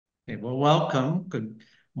Okay, well, welcome. Good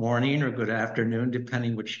morning or good afternoon,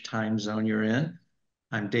 depending which time zone you're in.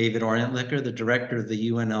 I'm David Orentlicher, the director of the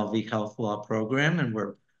UNLV Health Law Program, and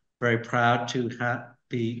we're very proud to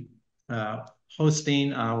be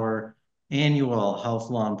hosting our annual Health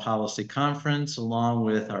Law and Policy Conference, along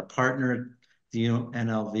with our partner, the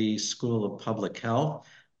UNLV School of Public Health.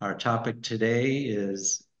 Our topic today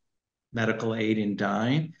is medical aid in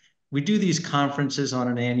dying. We do these conferences on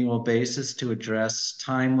an annual basis to address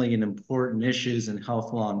timely and important issues in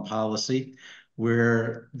health law and policy.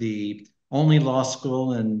 We're the only law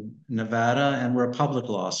school in Nevada, and we're a public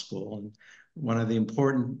law school. And one of the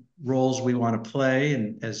important roles we want to play,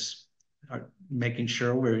 and as making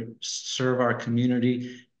sure we serve our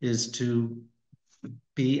community, is to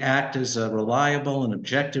act as a reliable and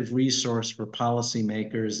objective resource for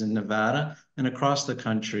policymakers in Nevada and across the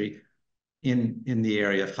country in the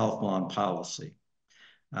area of health law and policy.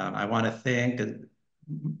 I want to thank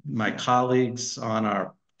my colleagues on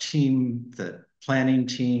our team, the planning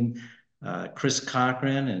team, Chris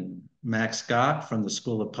Cochran and Max Gott from the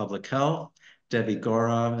School of Public Health, Debbie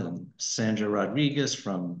Gorov and Sandra Rodriguez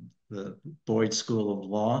from the Boyd School of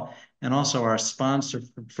Law, and also our sponsor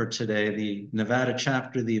for today, the Nevada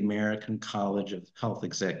chapter of the American College of Health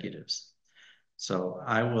Executives. So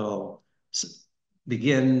I will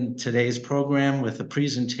begin today's program with a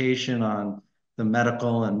presentation on the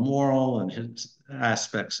medical and moral and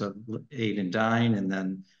aspects of aid in dying, and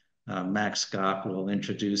then Max Scott will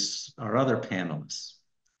introduce our other panelists.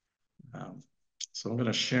 So I'm going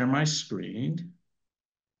to share my screen.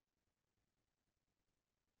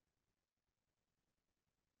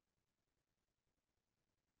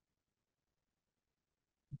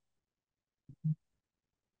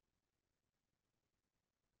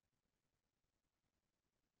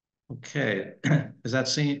 Okay, is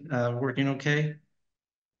that working okay?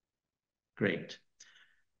 Great.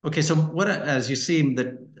 Okay, so as you see,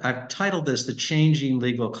 I've titled this The Changing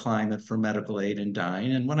Legal Climate for Medical Aid in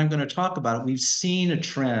Dying. And what I'm going to talk about, we've seen a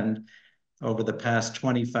trend over the past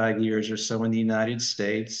 25 years or so in the United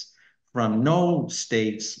States from no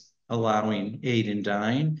states allowing aid in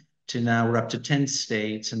dying to now we're up to 10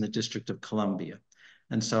 states in the District of Columbia.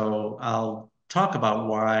 And so I'll talk about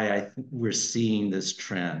why we're seeing this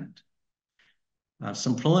trend.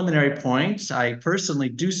 Some preliminary points. I personally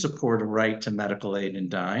do support a right to medical aid in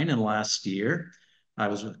dying. And last year, I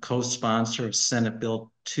was a co-sponsor of Senate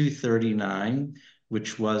Bill 239,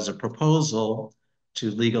 which was a proposal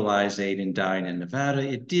to legalize aid in dying in Nevada.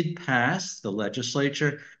 It did pass the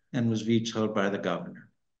legislature and was vetoed by the governor.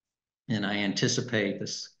 And I anticipate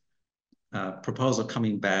this proposal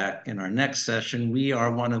coming back in our next session. We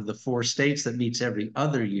are one of the 4 states that meets every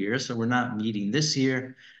other year, so we're not meeting this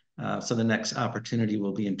year. So the next opportunity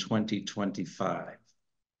will be in 2025.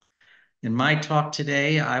 In my talk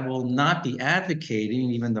today, I will not be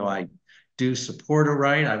advocating, even though I do support a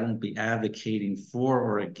right, I won't be advocating for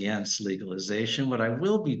or against legalization. What I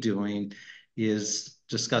will be doing is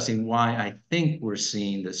discussing why I think we're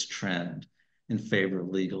seeing this trend in favor of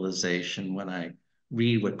legalization. When I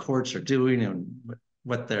read what courts are doing and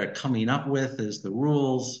what they're coming up with as the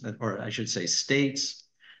rules, or I should say states,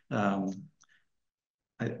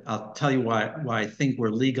 I'll tell you why I think we're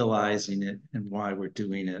legalizing it and why we're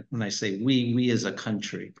doing it. When I say we as a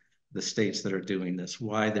country, the states that are doing this,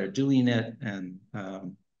 why they're doing it, and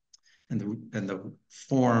the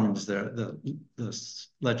forms the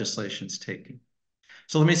legislation's taking.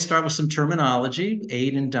 So let me start with some terminology.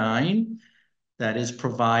 Aid in dying, that is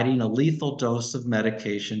providing a lethal dose of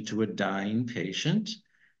medication to a dying patient.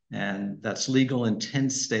 And that's legal in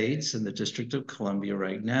 10 states in the District of Columbia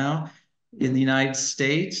right now. In the United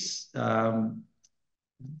States, aid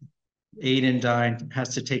in dying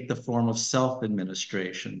has to take the form of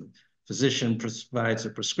self-administration. The physician provides a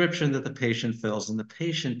prescription that the patient fills, and the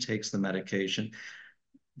patient takes the medication.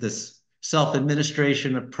 This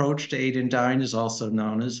self-administration approach to aid in dying is also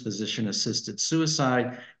known as physician-assisted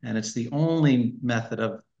suicide, and it's the only method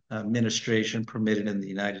of administration permitted in the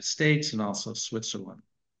United States and also Switzerland.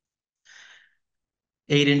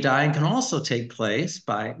 Aid in dying can also take place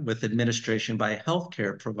with administration by a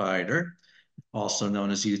healthcare provider, also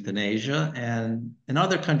known as euthanasia. And in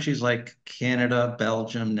other countries like Canada,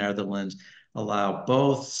 Belgium, Netherlands, allow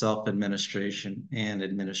both self-administration and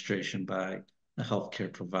administration by a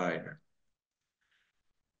healthcare provider.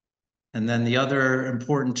 And then the other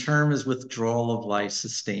important term is withdrawal of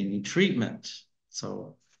life-sustaining treatment.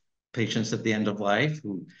 So patients at the end of life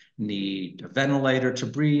who need a ventilator to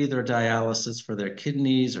breathe or dialysis for their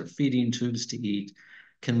kidneys or feeding tubes to eat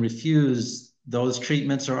can refuse those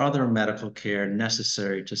treatments or other medical care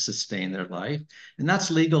necessary to sustain their life. And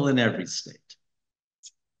that's legal in every state.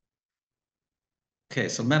 Okay,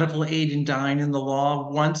 so medical aid in dying in the law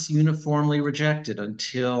once uniformly rejected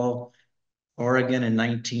until Oregon in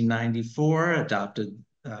 1994 adopted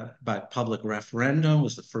by public referendum,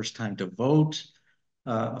 was the first time to vote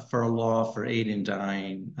for a law for aid in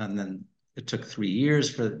dying. And then it took 3 years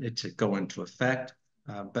for it to go into effect.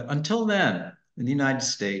 But until then, in the United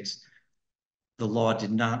States, the law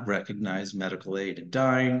did not recognize medical aid in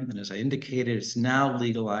dying. And as I indicated, it's now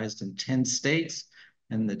legalized in 10 states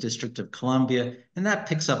and the District of Columbia, and that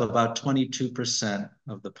picks up about 22%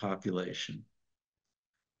 of the population.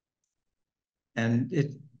 And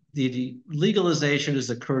the legalization has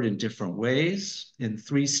occurred in different ways. In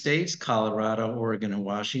 3 states, Colorado, Oregon, and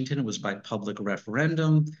Washington, it was by public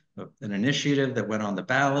referendum, an initiative that went on the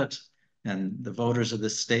ballot, and the voters of the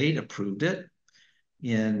state approved it.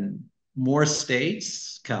 In more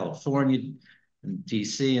states, California and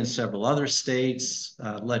DC and several other states,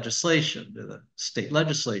 legislation, the state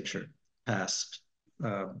legislature passed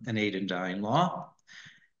an aid in dying law.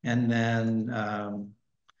 And then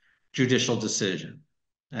judicial decision.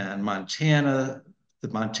 And Montana, the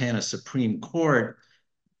Montana Supreme Court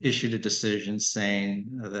issued a decision saying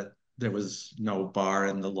that there was no bar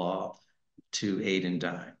in the law to aid in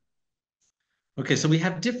dying. Okay, so we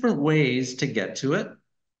have different ways to get to it,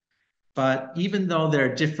 but even though there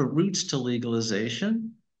are different routes to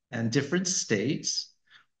legalization and different states,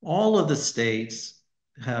 all of the states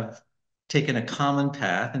have taken a common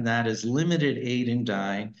path, and that is limited aid in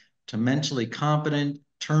dying to mentally competent,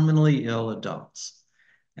 terminally ill adults.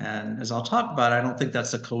 And as I'll talk about, I don't think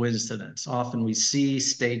that's a coincidence. Often we see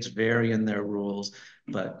states vary in their rules,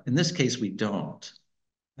 but in this case, we don't.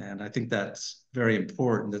 And I think that's very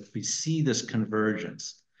important that we see this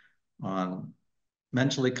convergence on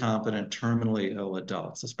mentally competent, terminally ill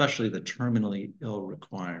adults, especially the terminally ill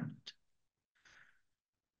requirement.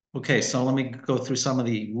 Okay, so let me go through some of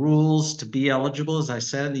the rules to be eligible. As I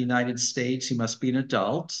said, in the United States, you must be an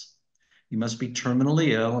adult. You must be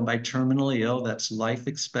terminally ill, and by terminally ill, that's life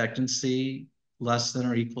expectancy less than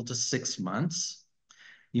or equal to 6 months.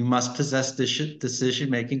 You must possess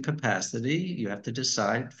decision-making capacity. You have to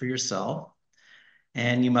decide for yourself,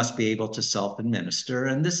 and you must be able to self-administer.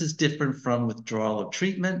 And this is different from withdrawal of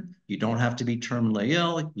treatment. You don't have to be terminally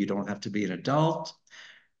ill. You don't have to be an adult.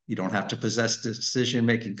 You don't have to possess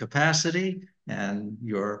decision-making capacity, and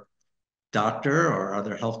your doctor or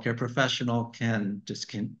other healthcare professional can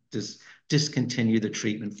discontinue the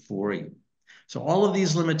treatment for you. So all of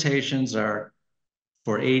these limitations are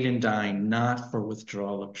for aid in dying, not for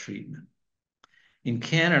withdrawal of treatment. In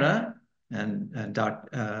Canada, and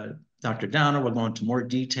Dr. Downer will go into more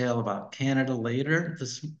detail about Canada later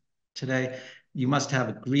today, you must have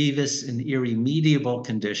a grievous and irremediable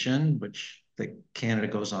condition, which Canada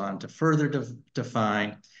goes on to further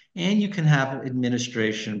define, and you can have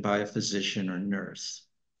administration by a physician or nurse.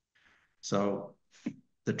 So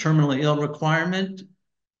the terminally ill requirement,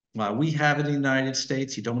 while we have it in the United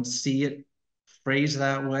States, you don't see it phrased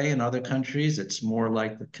that way in other countries. It's more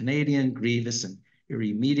like the Canadian grievous and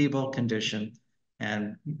irremediable condition,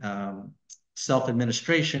 and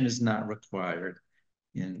self-administration is not required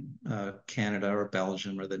in Canada or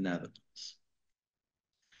Belgium or the Netherlands.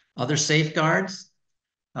 Other safeguards,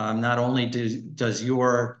 not only does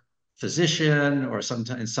your physician, or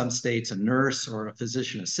in some states a nurse or a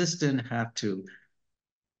physician assistant, have to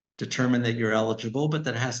determine that you're eligible, but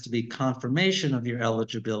that has to be confirmation of your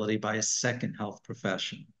eligibility by a second health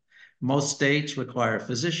professional. Most states require a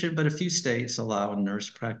physician, but a few states allow a nurse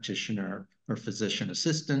practitioner or physician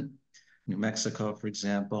assistant. New Mexico, for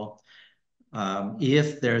example.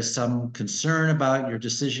 If there's some concern about your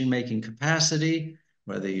decision-making capacity,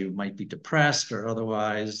 whether you might be depressed or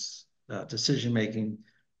otherwise decision-making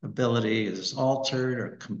ability is altered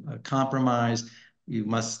or compromised, there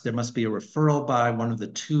must be a referral by one of the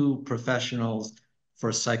 2 professionals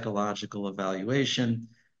for psychological evaluation.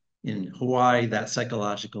 In Hawaii, that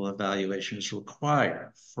psychological evaluation is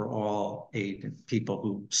required for all people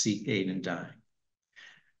who seek aid in dying.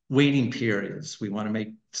 Waiting periods, we want to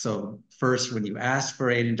make, so first when you ask for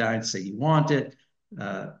aid in dying, say you want it,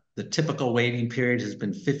 the typical waiting period has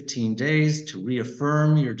been 15 days to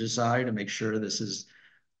reaffirm your desire to make sure this is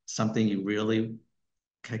something you really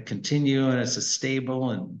can continue and it's a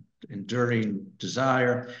stable and enduring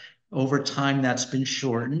desire. Over time, that's been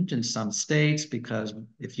shortened in some states because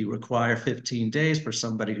if you require 15 days for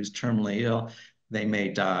somebody who's terminally ill, they may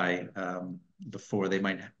die before they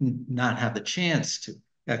might not have the chance to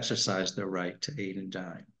exercise their right to aid in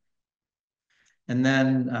dying. And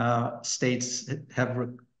then states have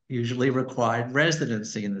usually required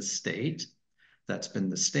residency in the state. That's been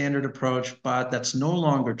the standard approach, but that's no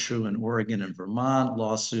longer true in Oregon and Vermont.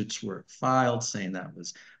 Lawsuits were filed saying that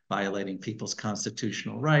was violating people's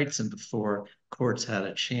constitutional rights. And before courts had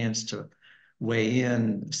a chance to weigh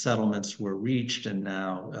in, settlements were reached. And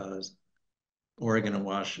now Oregon and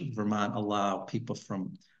Washington, Vermont allow people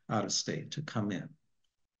from out of state to come in.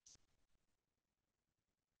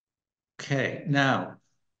 Okay, now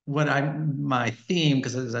my theme,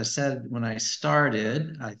 because as I said when I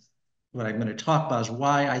started, what I'm going to talk about is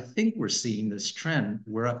why I think we're seeing this trend.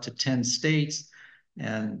 We're up to 10 states,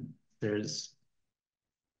 and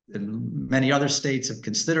many other states have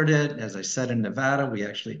considered it. As I said, in Nevada, we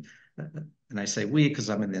actually, and I say we because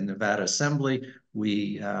I'm in the Nevada Assembly,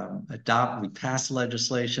 we passed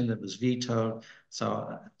legislation that was vetoed.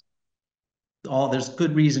 So there's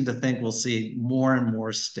good reason to think we'll see more and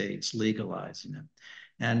more states legalizing it.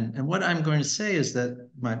 And what I'm going to say is that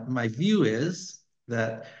my view is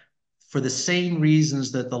that for the same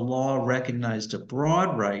reasons that the law recognized a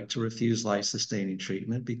broad right to refuse life-sustaining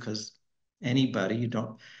treatment, because anybody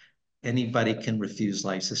can refuse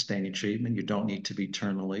life-sustaining treatment. You don't need to be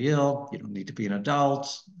terminally ill. You don't need to be an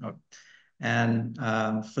adult. And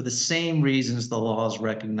for the same reasons, the law is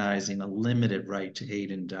recognizing a limited right to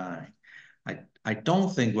aid in dying. I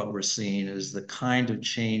don't think what we're seeing is the kind of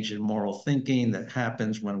change in moral thinking that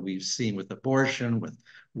happens when we've seen with abortion, with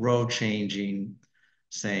Roe changing,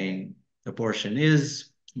 saying abortion is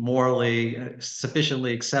morally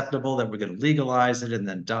sufficiently acceptable that we're going to legalize it, and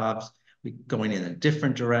then Dobbs going in a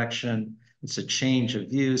different direction. It's a change of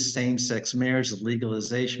view. Same-sex marriage, the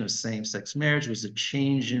legalization of same-sex marriage was a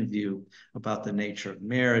change in view about the nature of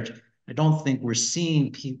marriage. I don't think we're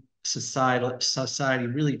seeing society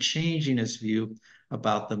really changing its view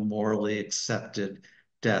about the morally accepted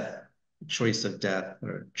choice of death,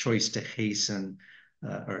 or choice to hasten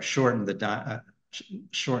or shorten the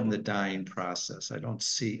dying process. I don't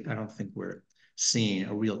think we're seeing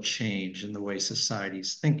a real change in the way society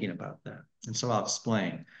is thinking about that. And so I'll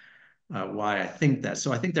explain why I think that.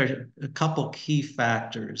 So I think there are a couple key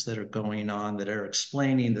factors that are going on that are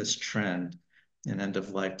explaining this trend in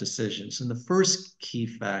end-of-life decisions. And the first key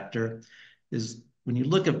factor is when you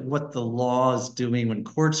look at what the law is doing when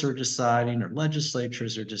courts are deciding or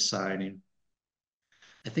legislatures are deciding,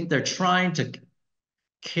 I think they're trying to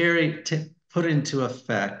put into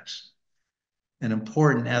effect an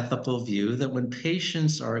important ethical view that when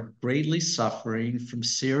patients are greatly suffering from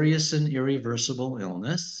serious and irreversible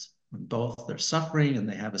illness, when both they're suffering and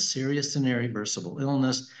they have a serious and irreversible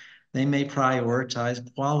illness, they may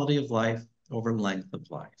prioritize quality of life over length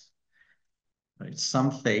of life. Right?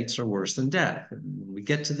 Some fates are worse than death. And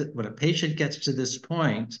when a patient gets to this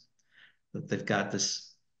point, that they've got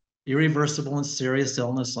this irreversible and serious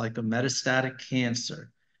illness like a metastatic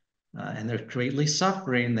cancer, and they're greatly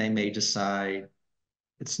suffering, they may decide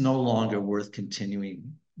it's no longer worth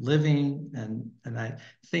continuing living. And I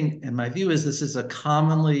think, and my view is this is a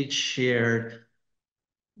commonly shared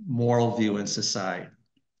moral view in society.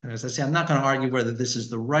 And as I say, I'm not going to argue whether this is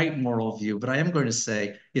the right moral view, but I am going to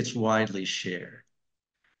say it's widely shared.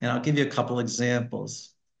 And I'll give you a couple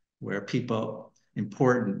examples where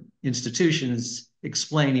important institutions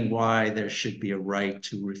explaining why there should be a right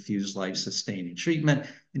to refuse life-sustaining treatment.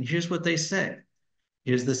 And here's what they say.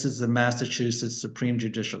 This is the Massachusetts Supreme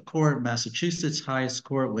Judicial Court, Massachusetts highest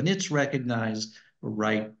court. When it's recognized a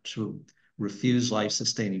right to refuse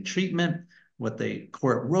life-sustaining treatment, what the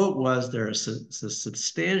court wrote was there is a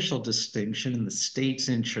substantial distinction in the state's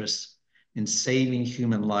interest in saving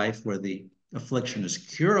human life where the affliction is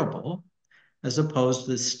curable, as opposed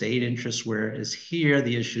to the state interest where, as here,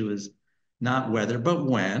 the issue is not whether, but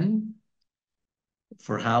when,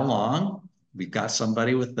 for how long. We've got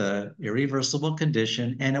somebody with an irreversible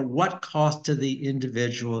condition, and at what cost to the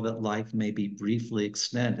individual that life may be briefly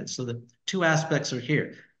extended. So the two aspects are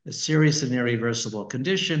here, a serious and irreversible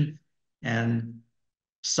condition and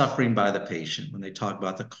suffering by the patient when they talk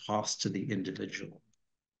about the cost to the individual.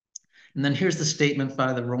 And then here's the statement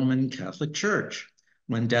by the Roman Catholic Church.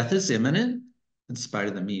 When death is imminent, in spite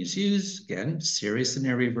of the means used, again, serious and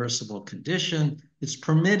irreversible condition, it's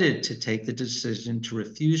permitted to take the decision to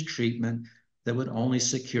refuse treatment that would only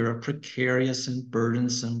secure a precarious and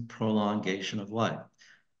burdensome prolongation of life.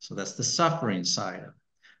 So that's the suffering side of it.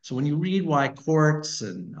 So when you read why courts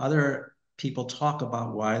and other people talk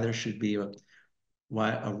about why there should be a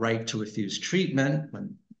right to refuse treatment,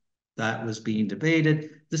 when that was being debated,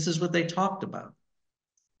 this is what they talked about.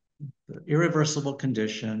 The irreversible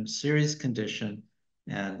condition, serious condition,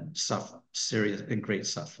 and serious and great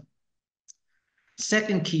suffering.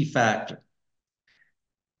 Second key factor.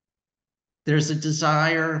 there's a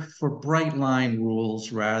desire for bright line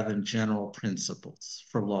rules rather than general principles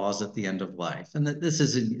for laws at the end of life. And that this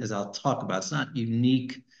is, as I'll talk about, it's not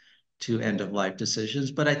unique to end of life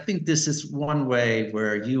decisions, but I think this is one way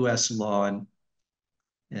where US law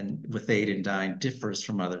and with aid and dying differs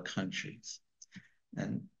from other countries.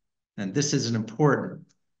 And, and this is an important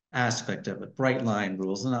aspect of it, bright line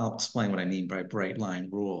rules. And I'll explain what I mean by bright line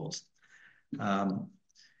rules.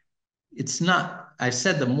 It's not, I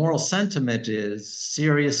said the moral sentiment is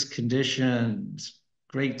serious conditions,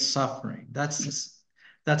 great suffering. That's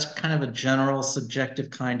kind of a general subjective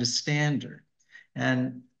kind of standard.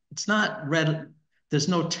 And it's not there's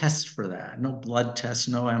no test for that, no blood test,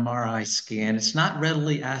 no MRI scan. It's not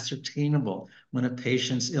readily ascertainable when a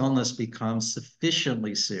patient's illness becomes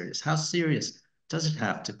sufficiently serious. How serious does it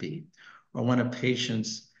have to be? Or when a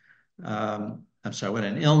patient's when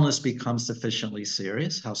an illness becomes sufficiently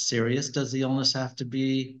serious, how serious does the illness have to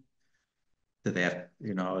be? Do they have,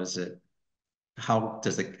 is it, how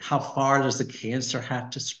far does the cancer have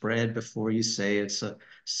to spread before you say it's a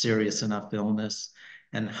serious enough illness?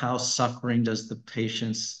 And how suffering does the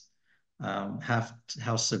patient's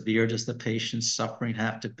how severe does the patient's suffering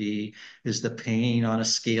have to be? Is the pain on a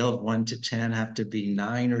scale of 1 to 10 have to be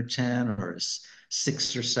 9 or 10, or is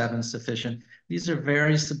 6 or 7 sufficient? These are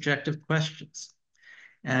very subjective questions.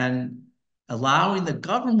 And allowing the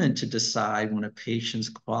government to decide when a patient's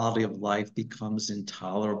quality of life becomes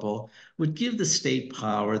intolerable would give the state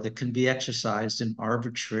power that can be exercised in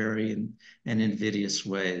arbitrary and invidious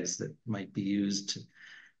ways that might be used to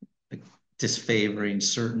disfavoring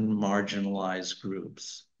certain marginalized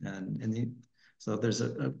groups. So there's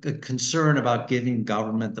a concern about giving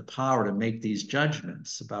government the power to make these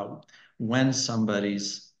judgments about when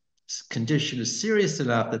somebody's condition is serious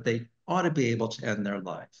enough that they ought to be able to end their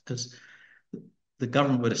life. Because the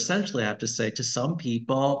government would essentially have to say to some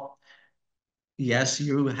people, yes,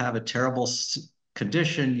 you have a terrible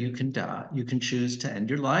condition, you can die, you can choose to end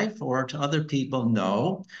your life, or to other people,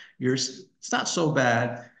 no, it's not so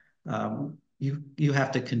bad. You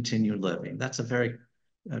have to continue living. That's a very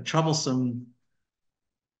troublesome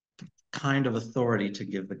kind of authority to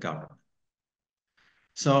give the government.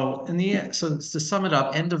 So to sum it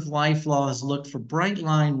up, end-of-life law has looked for bright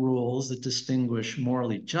line rules that distinguish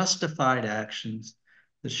morally justified actions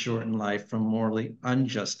that shorten life from morally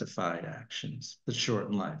unjustified actions that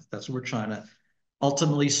shorten life. That's what we're trying to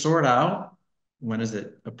ultimately sort out. When is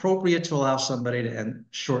it appropriate to allow somebody to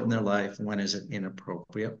shorten their life? When is it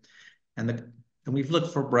inappropriate? And we've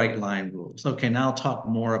looked for bright line rules. Okay, now I'll talk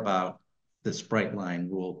more about this bright line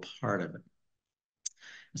rule part of it.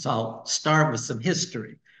 So I'll start with some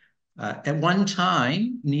history. At one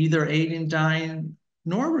time, neither aid in dying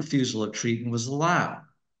nor refusal of treatment was allowed.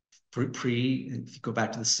 If you go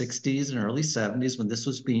back to the 60s and early 70s, when this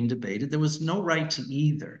was being debated, there was no right to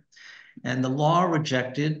either. And the law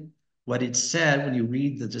rejected what it said when you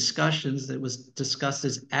read the discussions that was discussed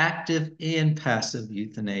as active and passive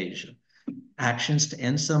euthanasia. Actions to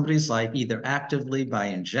end somebody's life either actively by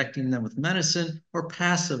injecting them with medicine or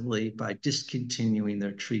passively by discontinuing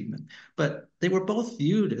their treatment. But they were both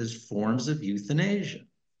viewed as forms of euthanasia.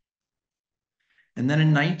 And then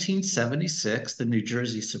in 1976, the New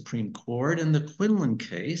Jersey Supreme Court in the Quinlan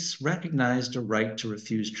case recognized a right to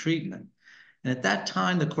refuse treatment. And at that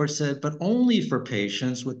time, the court said, but only for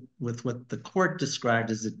patients with what the court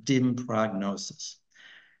described as a dim prognosis.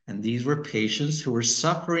 And these were patients who were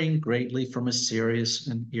suffering greatly from a serious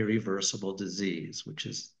and irreversible disease, which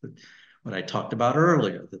is what I talked about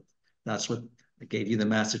earlier. That's what I gave you the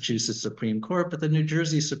Massachusetts Supreme Court, but the New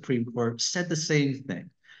Jersey Supreme Court said the same thing.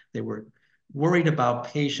 They were worried about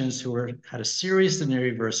patients who had a serious and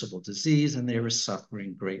irreversible disease, and they were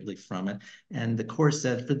suffering greatly from it. And the court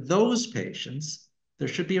said for those patients, there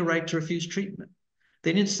should be a right to refuse treatment.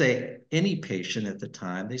 They didn't say any patient at the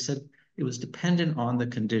time. They said it was dependent on the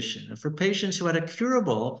condition. And for patients who had a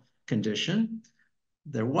curable condition,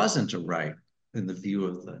 there wasn't a right in the view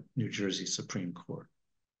of the New Jersey Supreme Court.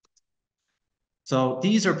 So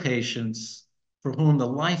these are patients for whom the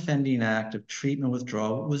life-ending act of treatment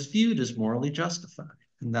withdrawal was viewed as morally justified.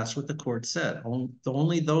 And that's what the court said.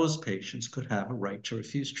 Only those patients could have a right to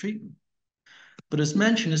refuse treatment. But as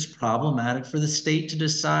mentioned, it's problematic for the state to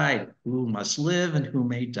decide who must live and who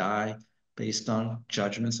may die based on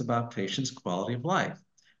judgments about patients' quality of life.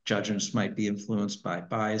 Judgments might be influenced by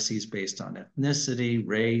biases based on ethnicity,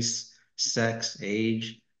 race, sex,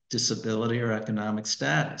 age, disability, or economic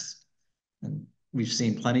status. And we've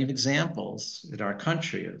seen plenty of examples in our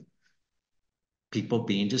country of people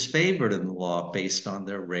being disfavored in the law based on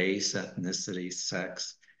their race, ethnicity,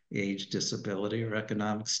 sex, age, disability, or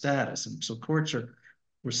economic status. And so courts are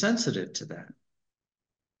were sensitive to that.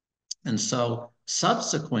 And so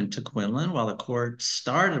subsequent to Quinlan, while the court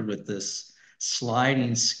started with this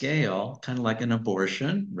sliding scale, kind of like an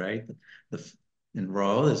abortion, right? In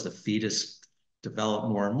Roe, as the fetus developed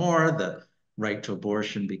more and more, the right to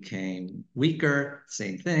abortion became weaker.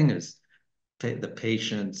 Same thing as the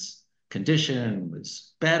patient's condition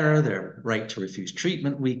was better, their right to refuse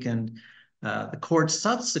treatment weakened. The court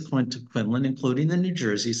subsequent to Quinlan, including the New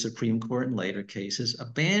Jersey Supreme Court in later cases,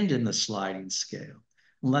 abandoned the sliding scale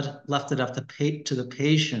and left it up to the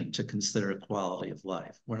patient to consider quality of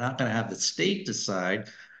life. We're not going to have the state decide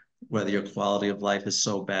whether your quality of life is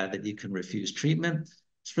so bad that you can refuse treatment.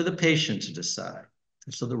 It's for the patient to decide.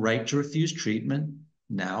 So the right to refuse treatment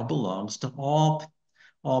now belongs to all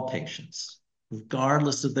patients,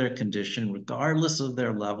 regardless of their condition, regardless of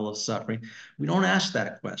their level of suffering. We don't ask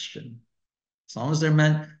that question. As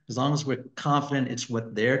long as we're confident it's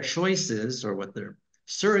what their choice is or what their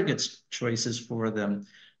surrogate's choice is for them,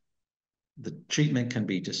 the treatment can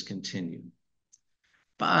be discontinued.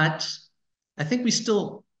 But I think we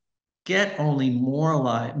still get only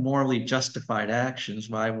morally justified actions.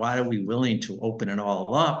 Why are we willing to open it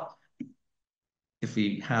all up if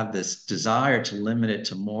we have this desire to limit it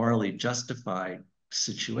to morally justified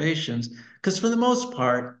situations? Because for the most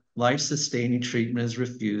part, life-sustaining treatment is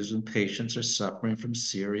refused when patients are suffering from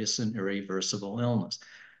serious and irreversible illness.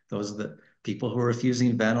 Those are the people who are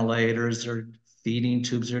refusing ventilators or feeding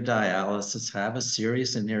tubes or dialysis have a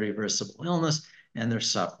serious and irreversible illness, and they're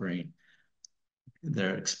suffering.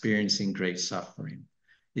 They're experiencing great suffering.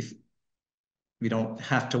 If we don't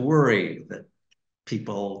have to worry that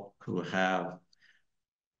people who have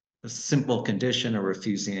a simple condition are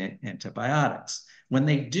refusing antibiotics. When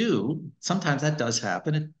they do, sometimes that does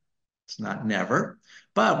happen. It's not never.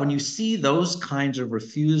 But when you see those kinds of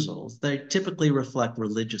refusals, they typically reflect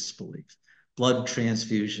religious belief. Blood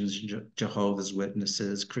transfusions, Jehovah's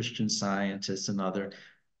Witnesses, Christian Scientists, and other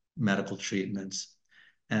medical treatments.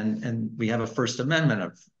 And we have a First Amendment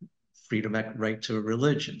of freedom, right to a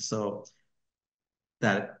religion. So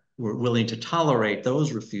that we're willing to tolerate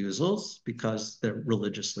those refusals because they're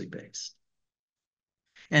religiously based.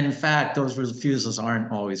 And in fact, those refusals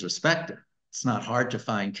aren't always respected. It's not hard to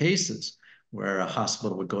find cases where a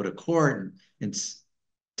hospital would go to court and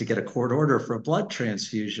to get a court order for a blood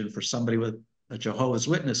transfusion for somebody with a Jehovah's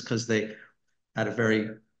Witness because they had a very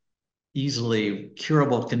easily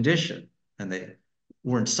curable condition and they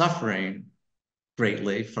weren't suffering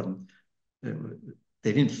greatly from,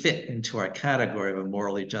 they didn't fit into our category of a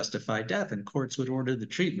morally justified death, and courts would order the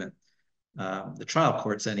treatment. The trial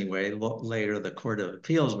courts anyway, later the Court of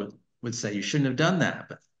Appeals would say you shouldn't have done that,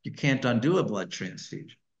 but you can't undo a blood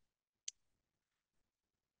transfusion.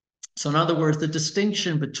 So in other words, the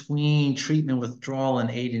distinction between treatment withdrawal and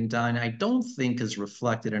aid and dying, I don't think is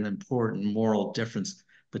reflected an important moral difference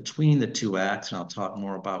between the two acts, and I'll talk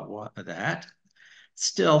more about that.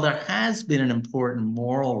 Still, there has been an important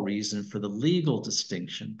moral reason for the legal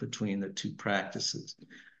distinction between the two practices.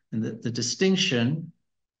 And the distinction,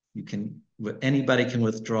 anybody can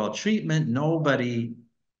withdraw treatment. Nobody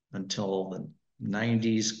until the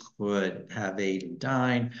 90s could have aid and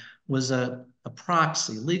dying, was a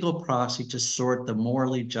legal proxy to sort the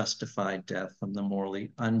morally justified death from the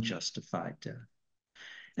morally unjustified death.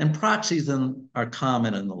 And proxies then are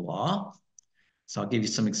common in the law. So I'll give you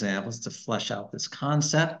some examples to flesh out this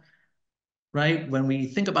concept, right? When we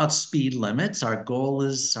think about speed limits, our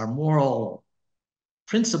moral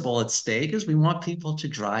principle at stake is we want people to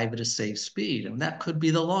drive at a safe speed, and that could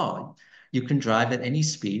be the law. You can drive at any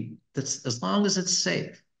speed as long as it's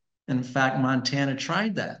safe. And in fact, Montana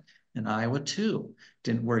tried that, and Iowa too.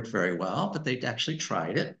 Didn't work very well, but they actually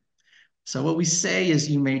tried it. So what we say is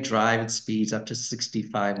you may drive at speeds up to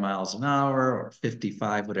 65 miles an hour or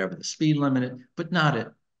 55, whatever the speed limit is, but not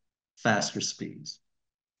at faster speeds.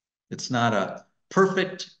 It's not a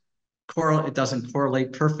perfect it doesn't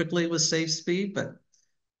correlate perfectly with safe speed, but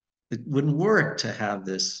it wouldn't work to have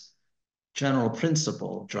this general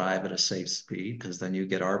principle drive at a safe speed because then you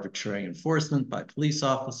get arbitrary enforcement by police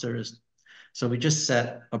officers. So we just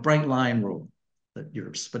set a bright line rule that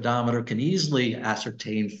your speedometer can easily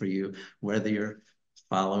ascertain for you whether you're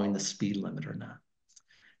following the speed limit or not.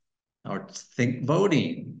 Or think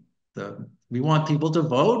voting. We want people to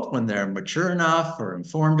vote when they're mature enough or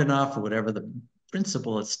informed enough or whatever the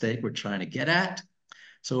principle at stake we're trying to get at.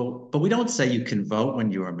 So, but we don't say you can vote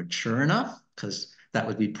when you are mature enough, because that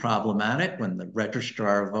would be problematic when the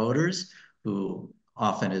registrar of voters, who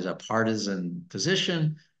often is a partisan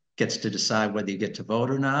position, gets to decide whether you get to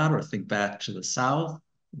vote or not. Or think back to the South,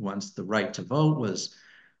 once the right to vote was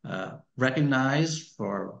recognized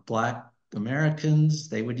for Black Americans,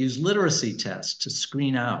 they would use literacy tests to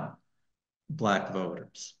screen out Black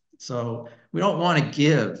voters. So we don't want to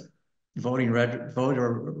give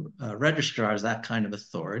voter registrars that kind of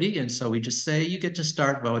authority. And so we just say you get to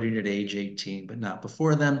start voting at age 18, but not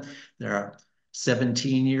before then. There are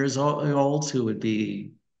 17 years olds who would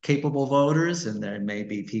be capable voters, and there may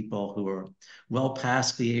be people who are well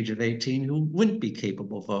past the age of 18 who wouldn't be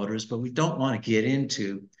capable voters, but we don't want to get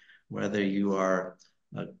into whether you are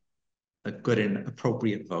a good and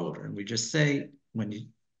appropriate voter. And we just say when you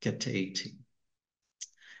get to 18.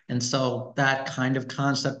 And so that kind of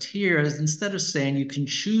concept here is, instead of saying you can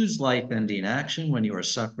choose life-ending action when you are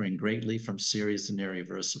suffering greatly from serious and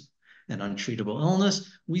irreversible and untreatable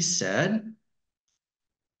illness, we said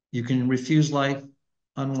you can refuse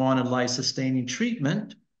unwanted life-sustaining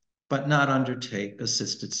treatment, but not undertake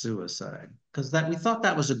assisted suicide. Because we thought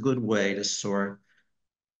that was a good way to sort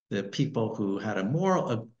the people who had a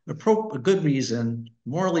good reason,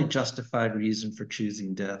 morally justified reason for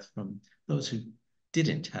choosing death from those who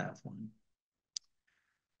didn't have one.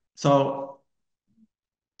 So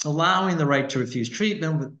allowing the right to refuse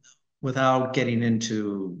treatment without getting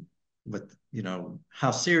into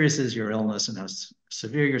how serious is your illness and how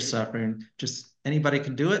severe you're suffering, just anybody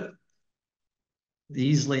can do it. The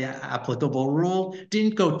easily applicable rule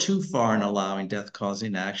didn't go too far in allowing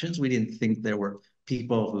death-causing actions. We didn't think there were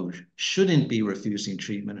people who shouldn't be refusing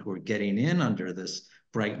treatment who are getting in under this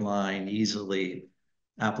bright line, easily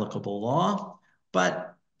applicable law.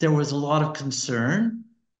 But there was a lot of concern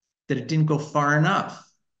that it didn't go far enough,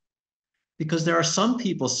 because there are some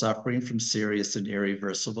people suffering from serious and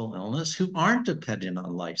irreversible illness who aren't dependent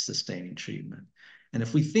on life-sustaining treatment. And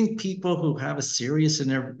if we think people who have a serious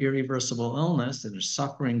and irreversible illness and are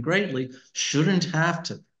suffering greatly shouldn't have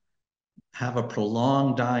to have a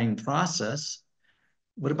prolonged dying process,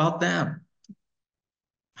 what about them?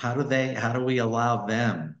 How do we allow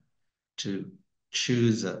them to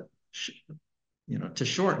choose to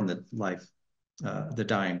shorten the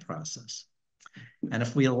dying process? And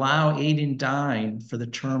if we allow aid in dying for the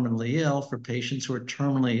terminally ill, for patients who are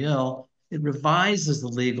terminally ill, it revises the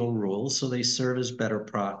legal rules so they serve as better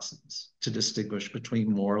proxies to distinguish between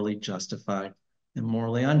morally justified and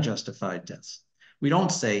morally unjustified deaths. We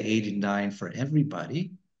don't say aid in dying for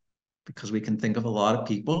everybody, because we can think of a lot of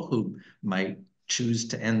people who might choose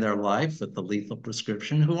to end their life with the lethal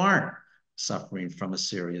prescription who aren't suffering from a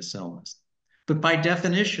serious illness. But by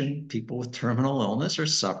definition, people with terminal illness are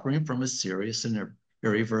suffering from a serious and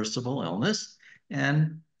irreversible illness.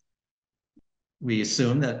 And we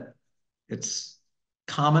assume that it's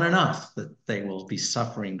common enough that they will be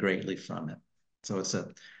suffering greatly from it. So it's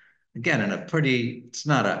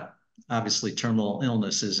obviously terminal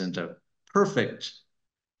illness isn't a perfect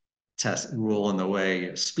test rule in the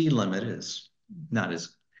way speed limit is not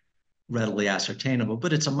as readily ascertainable,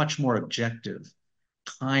 but it's a much more objective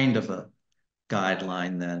kind of a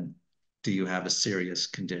guideline than do you have a serious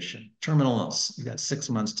condition. Terminal illness, you got 6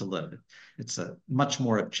 months to live. It's a much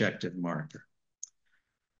more objective marker.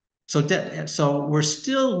 So we're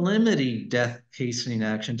still limiting death hastening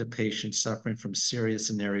action to patients suffering from serious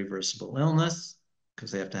and irreversible illness,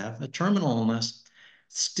 because they have to have a terminal illness,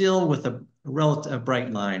 still with a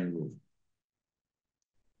bright line rule.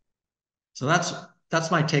 So that's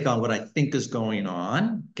my take on what I think is going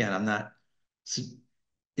on. Again,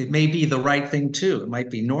 it may be the right thing too. It might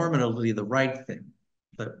be normatively the right thing.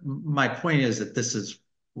 But my point is that this is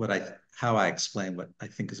how I explain what I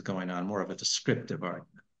think is going on, more of a descriptive argument.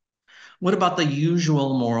 What about the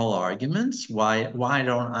usual moral arguments? Why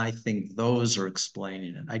don't I think those are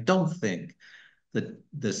explaining it? I don't think that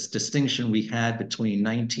this distinction we had between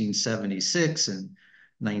 1976 and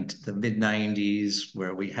the mid-90s,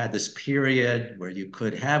 where we had this period where you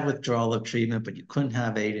could have withdrawal of treatment, but you couldn't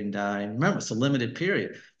have aid in dying. Remember, it's a limited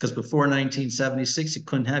period, because before 1976, you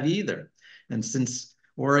couldn't have either. And since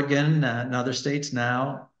Oregon and other states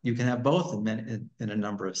now, you can have both in a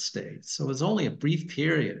number of states. So it was only a brief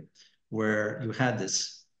period where you had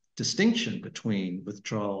this distinction between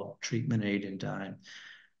withdrawal, treatment, aid in dying.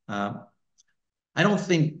 I don't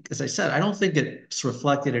think, as I said, I don't think it's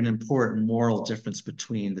reflected an important moral difference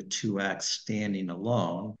between the two acts standing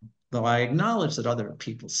alone, though I acknowledge that other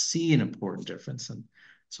people see an important difference. And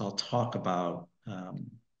so I'll talk about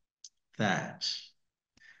that.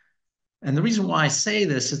 And the reason why I say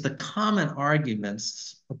this is the common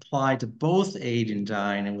arguments apply to both aid in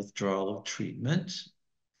dying and withdrawal of treatment,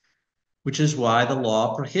 which is why the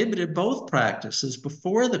law prohibited both practices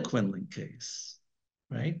before the Quinlan case,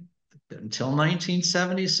 right? Until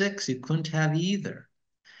 1976, you couldn't have either.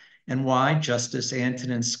 and why Justice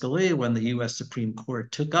Antonin Scalia, when the U.S. Supreme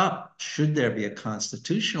Court took up, should there be a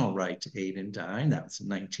constitutional right to aid and dying? That was in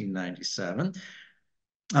 1997.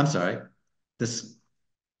 I'm sorry, this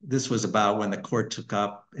was about when the court took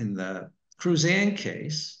up in the Cruzan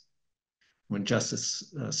case, when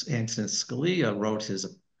Justice Antonin Scalia wrote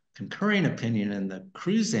his concurring opinion in the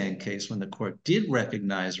Cruzan case, when the court did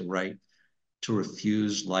recognize a right to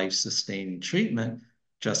refuse life-sustaining treatment,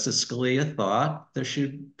 Justice Scalia thought there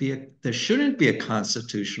shouldn't be a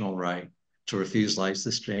constitutional right to refuse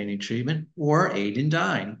life-sustaining treatment or aid in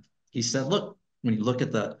dying. He said, look, when you look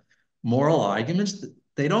at the moral arguments,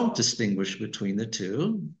 they don't distinguish between the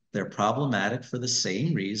two. They're problematic for the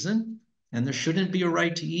same reason, and there shouldn't be a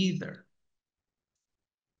right to either.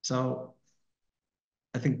 So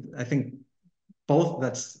I think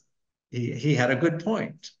both, he had a good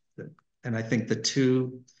point. And I think the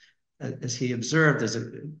two, as he observed, there's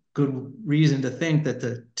a good reason to think that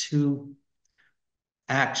the two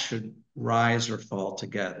acts should rise or fall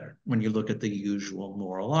together when you look at the usual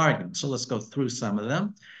moral arguments. So let's go through some of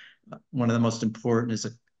them. One of the most important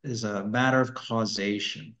is a matter of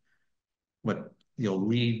causation. What you'll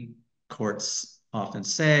read courts often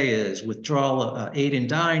say is withdrawal of aid in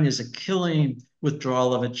dying is a killing,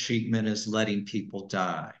 withdrawal of a treatment is letting people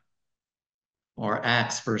die. Or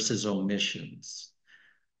acts versus omissions.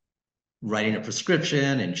 Writing a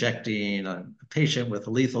prescription, injecting a patient with a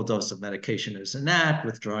lethal dose of medication is an act,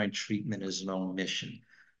 withdrawing treatment is an omission.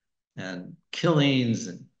 And killings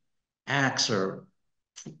and acts are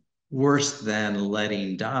worse than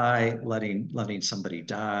letting somebody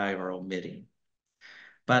die or omitting.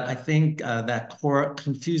 But I think that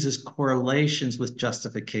confuses correlations with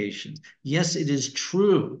justifications. Yes, it is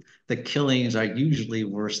true that killings are usually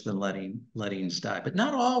worse than lettings die, but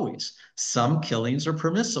not always. Some killings are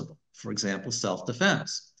permissible, for example,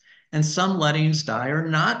 self-defense. And some lettings die are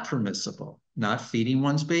not permissible, not feeding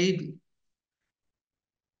one's baby.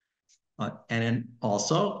 And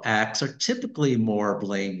also, acts are typically more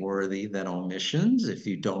blameworthy than omissions. If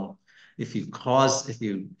you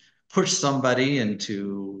push somebody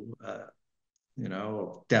into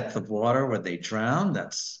depth of water where they drown,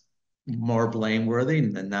 that's more blameworthy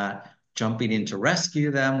than not jumping in to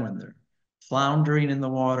rescue them when they're floundering in the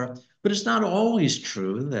water. But it's not always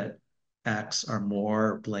true that acts are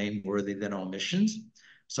more blameworthy than omissions.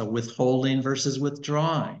 So withholding versus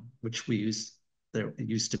withdrawing, which it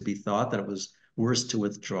used to be thought that it was worse to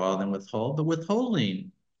withdraw than withhold, but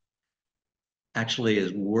withholding actually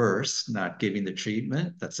is worse, not giving the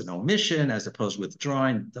treatment. That's an omission, as opposed to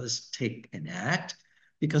withdrawing. It does take an act,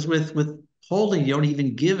 because with withholding, you don't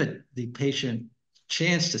even give the patient a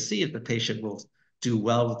chance to see if the patient will do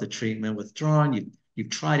well with the treatment. Withdrawing, you've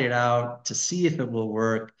tried it out to see if it will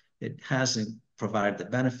work. It hasn't provided the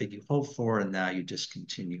benefit you hope for, and now you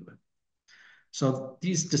discontinue it. So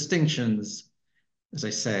these distinctions, as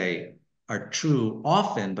I say, are true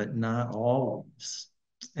often, but not always.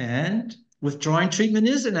 And withdrawing treatment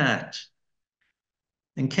is an act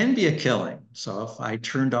and can be a killing. So if I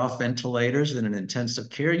turned off ventilators in an intensive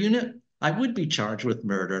care unit, I would be charged with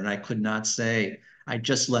murder, and I could not say, I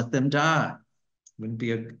just let them die. It wouldn't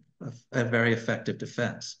be a very effective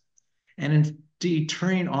defense. And indeed,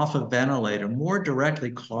 turning off a ventilator more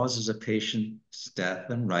directly causes a patient's death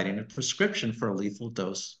than writing a prescription for a lethal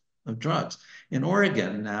dose of drugs. In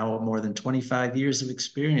Oregon, now more than 25 years of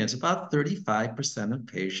experience, about 35% of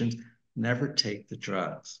patients never take the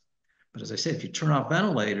drugs. But as I said, if you turn off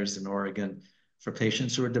ventilators in Oregon for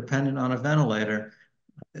patients who are dependent on a ventilator,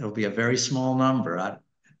 it'll be a very small number,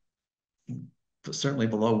 certainly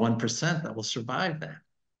below 1% that will survive that.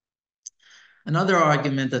 Another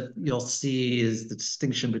argument that you'll see is the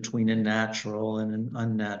distinction between a natural and an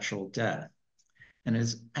unnatural death. And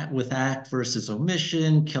as with act versus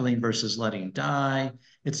omission, killing versus letting die,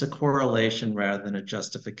 it's a correlation rather than a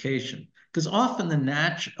justification. Because often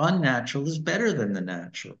the unnatural is better than the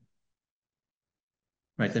natural.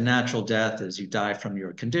 Right? The natural death is you die from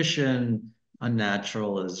your condition.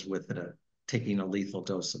 Unnatural is with taking a lethal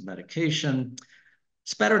dose of medication.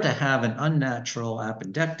 It's better to have an unnatural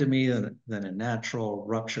appendectomy than a natural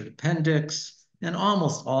ruptured appendix. And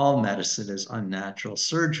almost all medicine is unnatural.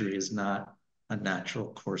 Surgery is not a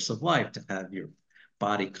natural course of life, to have your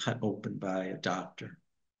body cut open by a doctor.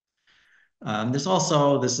 This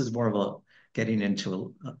is more of a getting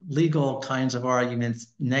into legal kinds of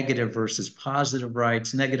arguments, negative versus positive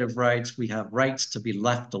rights. Negative rights, we have rights to be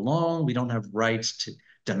left alone. We don't have rights to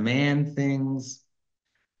demand things.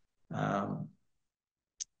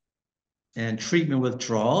 And treatment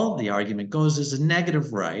withdrawal, the argument goes, is a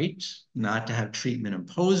negative right, not to have treatment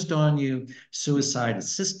imposed on you. Suicide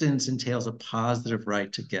assistance entails a positive right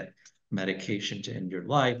to get medication to end your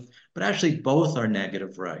life, but actually both are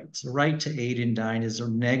negative rights. The right to aid in dying is a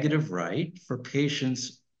negative right for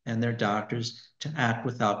patients and their doctors to act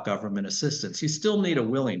without government assistance. You still need a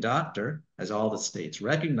willing doctor, as all the states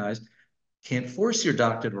recognize. Can't force your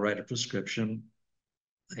doctor to write a prescription.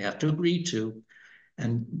 They have to agree to.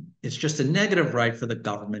 And it's just a negative right for the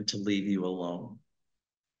government to leave you alone.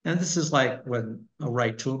 And this is like when a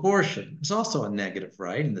right to abortion is also a negative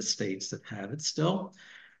right in the states that have it still,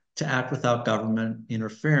 to act without government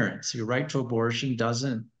interference. Your right to abortion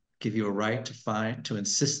doesn't give you a right to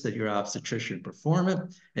insist that your obstetrician perform it.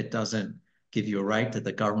 It doesn't give you a right that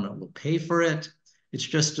the government will pay for it. It's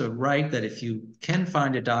just a right that if you can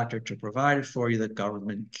find a doctor to provide it for you, the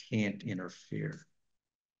government can't interfere.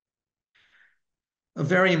 A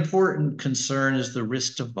very important concern is the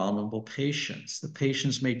risk to vulnerable patients. The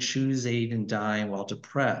patients may choose aid in dying while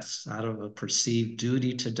depressed out of a perceived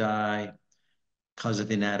duty to die because of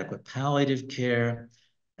inadequate palliative care.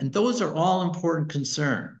 And those are all important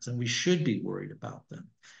concerns, and we should be worried about them.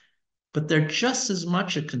 But they're just as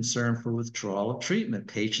much a concern for withdrawal of treatment.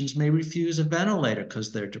 Patients may refuse a ventilator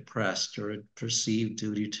because they're depressed or a perceived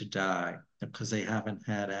duty to die because they haven't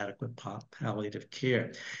had adequate palliative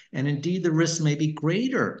care. And indeed, the risk may be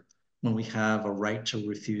greater when we have a right to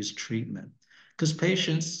refuse treatment because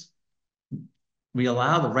patients, we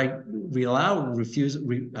allow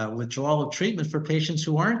withdrawal of treatment for patients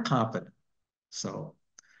who aren't competent. So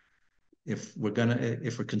if we're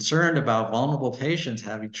concerned about vulnerable patients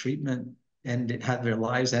having treatment and have their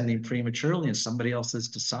lives ending prematurely and somebody else is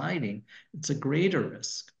deciding, it's a greater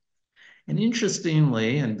risk. And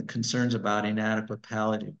interestingly, and the concerns about inadequate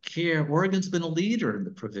palliative care, Oregon's been a leader in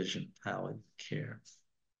the provision of palliative care.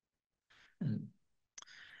 And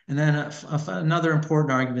then another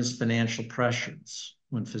important argument is financial pressures.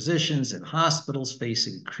 When physicians and hospitals face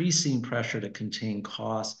increasing pressure to contain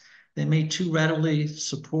costs, they may too readily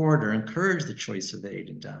support or encourage the choice of aid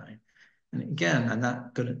in dying. And again,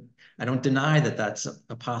 I don't deny that that's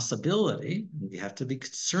a possibility. We have to be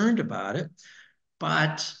concerned about it,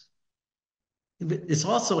 but it's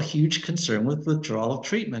also a huge concern with withdrawal of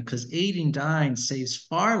treatment because aid in dying saves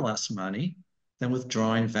far less money than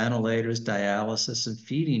withdrawing ventilators, dialysis, and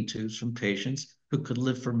feeding tubes from patients who could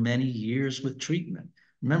live for many years with treatment.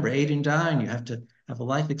 Remember, aid in dying, you have to have a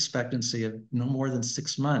life expectancy of no more than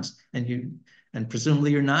 6 months, and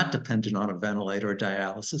presumably you're not dependent on a ventilator or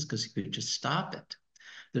dialysis because you could just stop it.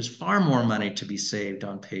 There's far more money to be saved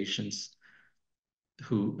on patients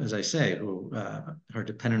who, as I say, who are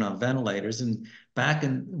dependent on ventilators. And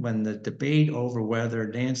when the debate over whether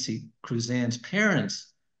Nancy Cruzan's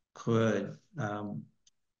parents could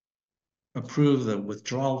approve the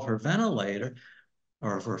withdrawal of her ventilator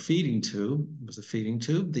or of her feeding tube, it was a feeding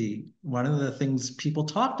tube, one of the things people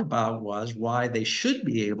talked about was why they should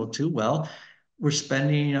be able to. Well, we're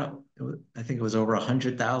spending, I think it was over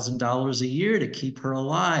 $100,000 a year to keep her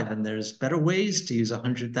alive. And there's better ways to use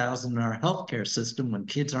 $100,000 in our healthcare system when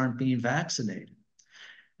kids aren't being vaccinated.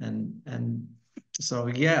 And so,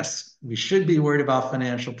 yes, we should be worried about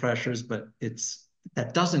financial pressures, but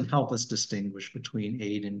that doesn't help us distinguish between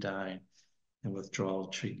aid in dying and withdrawal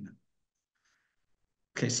treatment.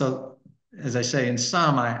 Okay, so as I say, in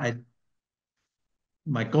sum,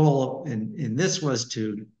 my goal in this was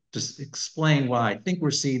to just explain why I think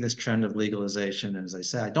we're seeing this trend of legalization. And as I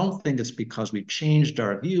said, I don't think it's because we've changed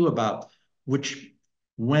our view about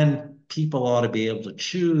when people ought to be able to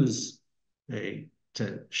choose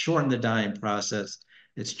to shorten the dying process.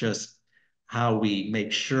 It's just how we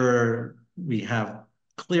make sure we have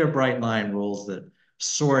clear, bright line rules that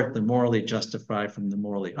sort the morally justified from the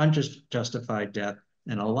morally unjustified death,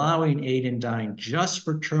 and allowing aid in dying just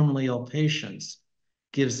for terminally ill patients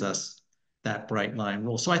gives us that bright line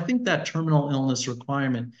rule. So I think that terminal illness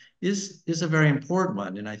requirement is a very important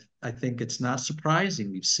one. And I think it's not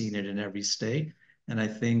surprising. We've seen it in every state. And I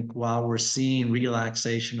think while we're seeing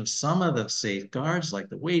relaxation of some of the safeguards, like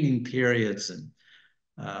the waiting periods and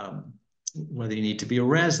whether you need to be a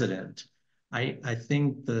resident, I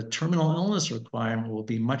think the terminal illness requirement will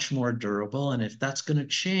be much more durable. And if that's going to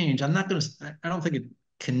change, I don't think it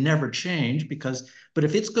can never change but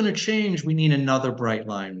if it's going to change, we need another bright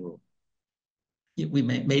line rule.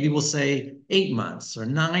 Maybe we'll say 8 months or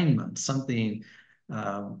 9 months, something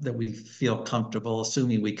that we feel comfortable,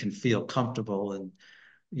 assuming we can feel comfortable in,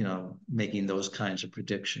 making those kinds of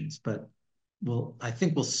predictions. But I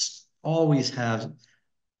think we'll always have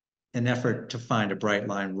an effort to find a bright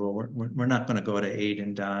line rule. We're not going to go to aid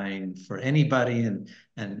in dying for anybody,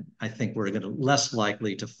 and I think we're going to less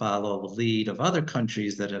likely to follow the lead of other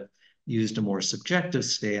countries that have used a more subjective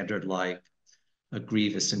standard like a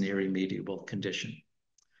grievous and irremediable condition.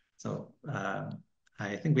 So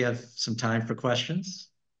I think we have some time for questions.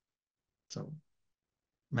 So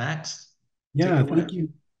Max, take it Yeah, away. thank you.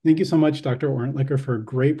 Thank you so much, Dr. Orentlicher, for a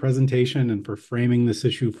great presentation and for framing this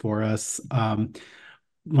issue for us.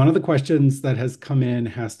 One of the questions that has come in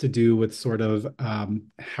has to do with sort of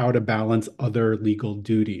how to balance other legal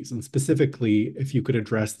duties, and specifically, if you could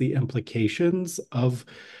address the implications of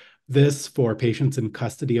this for patients in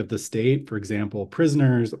custody of the state, for example,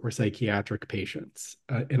 prisoners or psychiatric patients.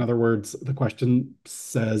 In other words, the question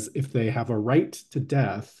says if they have a right to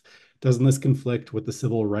death, doesn't this conflict with the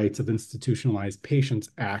Civil Rights of Institutionalized Patients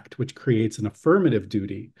Act, which creates an affirmative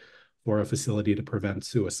duty for a facility to prevent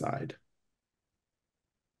suicide?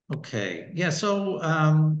 Okay. Yeah. So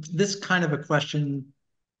this kind of a question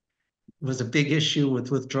was a big issue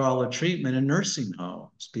with withdrawal of treatment in nursing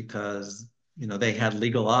homes because they had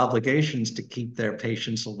legal obligations to keep their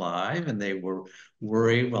patients alive, and they were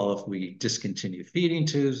worried, well, if we discontinue feeding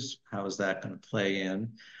tubes, how is that going to play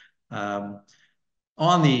in? Um,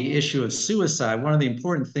 on the issue of suicide, one of the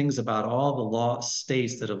important things about all the law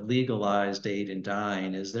states that have legalized aid in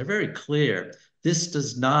dying is they're very clear. This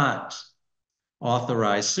does not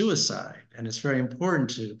authorize suicide, and it's very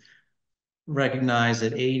important to recognize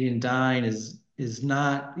that aid in dying is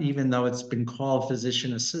not, even though it's been called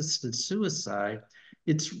physician assisted suicide,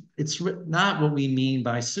 it's not what we mean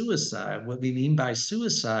by suicide. What we mean by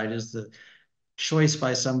suicide is the choice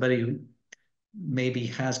by somebody who maybe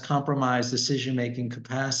has compromised decision making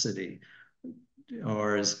capacity,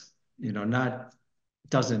 or is not,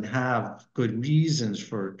 doesn't have good reasons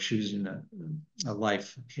for choosing a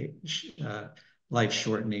uh, life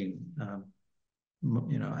shortening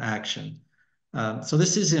action. So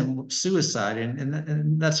this isn't suicide,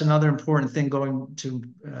 and that's another important thing going to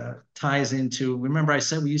ties into. Remember, I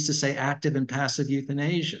said we used to say active and passive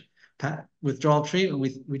euthanasia. Withdrawal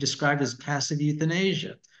treatment we described as passive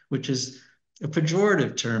euthanasia, which is a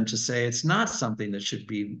pejorative term to say it's not something that should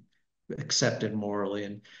be accepted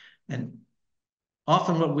morally. And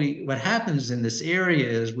often what happens in this area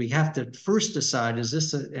is we have to first decide, is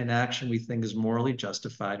this an action we think is morally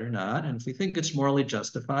justified or not? And if we think it's morally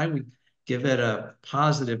justified, we give it a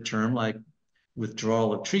positive term like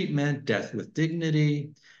withdrawal of treatment, death with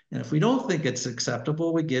dignity. And if we don't think it's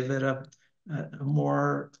acceptable, we give it a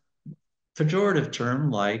more pejorative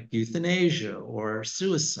term like euthanasia or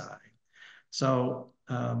suicide. So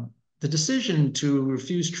the decision to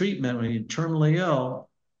refuse treatment when you're terminally ill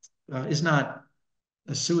is not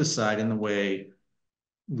a suicide in the way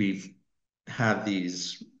we've had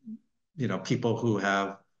these, people who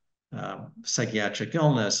have psychiatric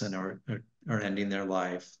illness and are ending their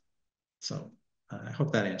life. So I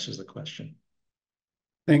hope that answers the question.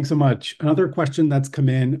 Thanks so much. Another question that's come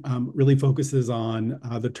in really focuses on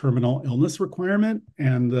the terminal illness requirement,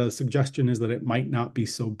 and the suggestion is that it might not be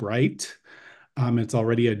so bright. It's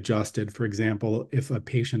already adjusted. For example, if a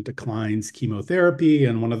patient declines chemotherapy,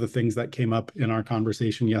 and one of the things that came up in our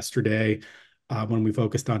conversation yesterday when we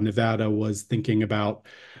focused on Nevada was thinking about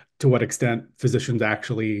to what extent physicians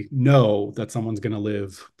actually know that someone's going to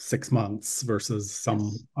live 6 months versus some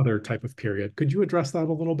Yes. other type of period. Could you address that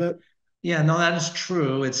a little bit? Yeah, no, that is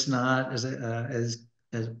true. It's not as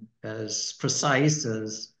as precise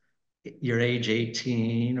as your age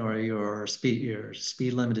 18 or your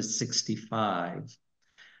speed limit is 65.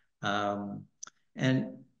 Um,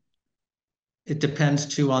 and it depends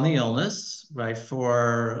too on the illness, right?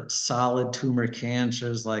 For solid tumor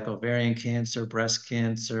cancers like ovarian cancer, breast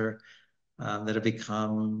cancer, that have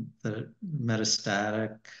become the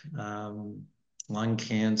metastatic, um, lung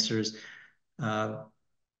cancers, uh,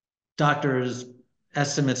 doctors'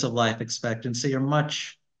 estimates of life expectancy are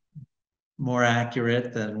much more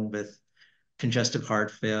accurate than with congestive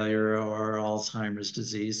heart failure or Alzheimer's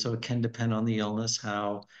disease. So it can depend on the illness,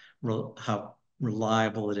 how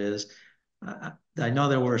reliable it is. I know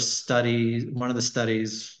there were studies, one of the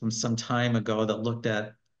studies from some time ago that looked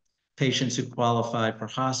at patients who qualified for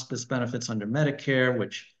hospice benefits under Medicare,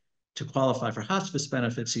 which to qualify for hospice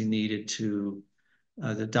benefits, you needed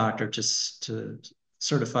the doctor to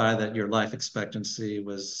certify that your life expectancy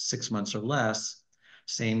was 6 months or less,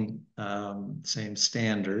 same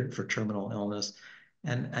standard for terminal illness.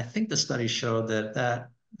 And I think the study showed that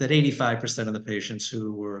 85% of the patients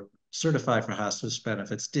who were certified for hospice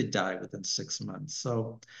benefits did die within 6 months.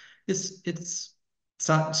 So it's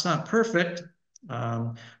not perfect,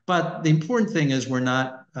 but the important thing is we're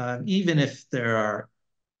not, even if there are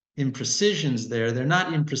imprecisions there, they're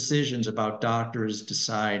not imprecisions about doctors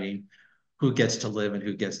deciding who gets to live and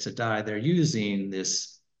who gets to die. They're using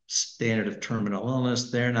this standard of terminal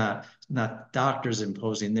illness. They're not doctors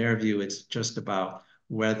imposing their view. It's just about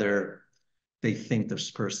whether they think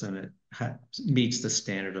this person meets the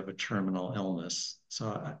standard of a terminal illness.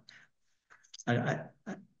 So I, I,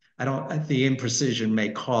 I don't, the imprecision may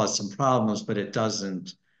cause some problems, but it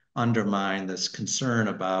doesn't undermine this concern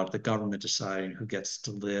about the government deciding who gets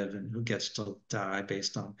to live and who gets to die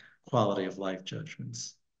based on quality of life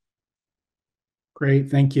judgments.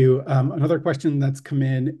 Great, thank you. Another question that's come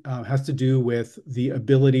in has to do with the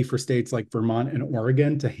ability for states like Vermont and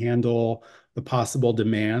Oregon to handle the possible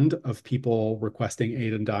demand of people requesting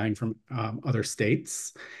aid and dying from other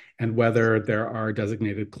states, and whether there are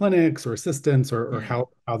designated clinics or assistants, or Yeah.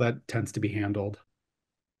 how that tends to be handled.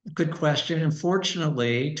 Good question.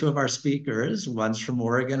 Unfortunately, two of our speakers, one's from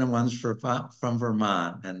Oregon and one's from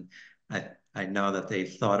Vermont. And I know that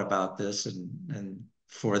they've thought about this and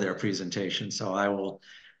for their presentation. So I will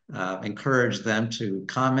encourage them to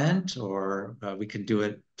comment, or we can do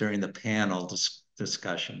it during the panel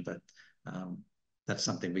discussion. But that's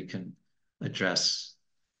something we can address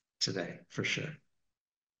today for sure.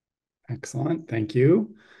 Excellent, thank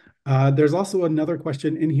you. There's also another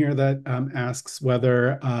question in here that asks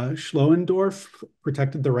whether Schlöendorff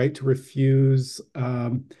protected the right to refuse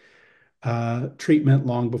treatment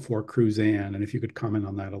long before Cruzan, and if you could comment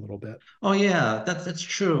on that a little bit. Oh yeah, that's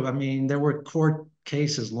true. I mean, there were court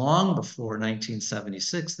cases long before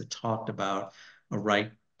 1976 that talked about a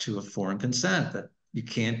right to a foreign consent, that you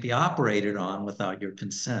can't be operated on without your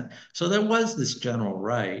consent. So there was this general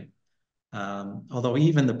right. Although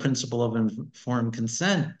even the principle of informed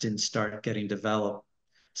consent didn't start getting developed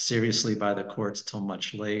seriously by the courts till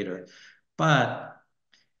much later. But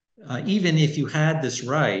even if you had this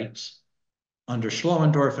right under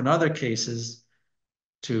Schlöendorff and other cases,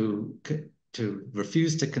 to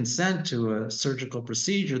refuse to consent to a surgical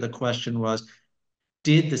procedure, the question was,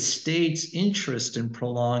 did the state's interest in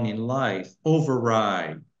prolonging life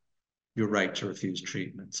override your right to refuse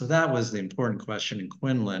treatment? So that was the important question in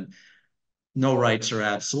Quinlan. No rights are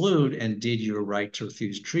absolute, and did your right to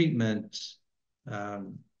refuse treatment,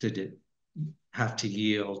 did it have to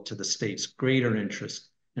yield to the state's greater interest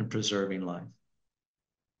in preserving life?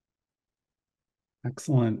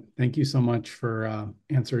 Excellent. Thank you so much for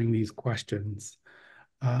answering these questions.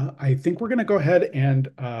 I think we're going to go ahead and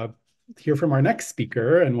hear from our next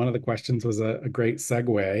speaker. And one of the questions was a great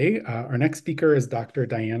segue. Our next speaker is Dr.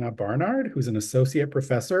 Diana Barnard, who's an associate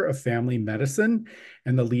professor of family medicine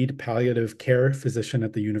and the lead palliative care physician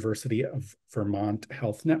at the University of Vermont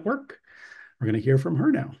Health Network. We're going to hear from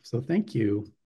her now. So thank you.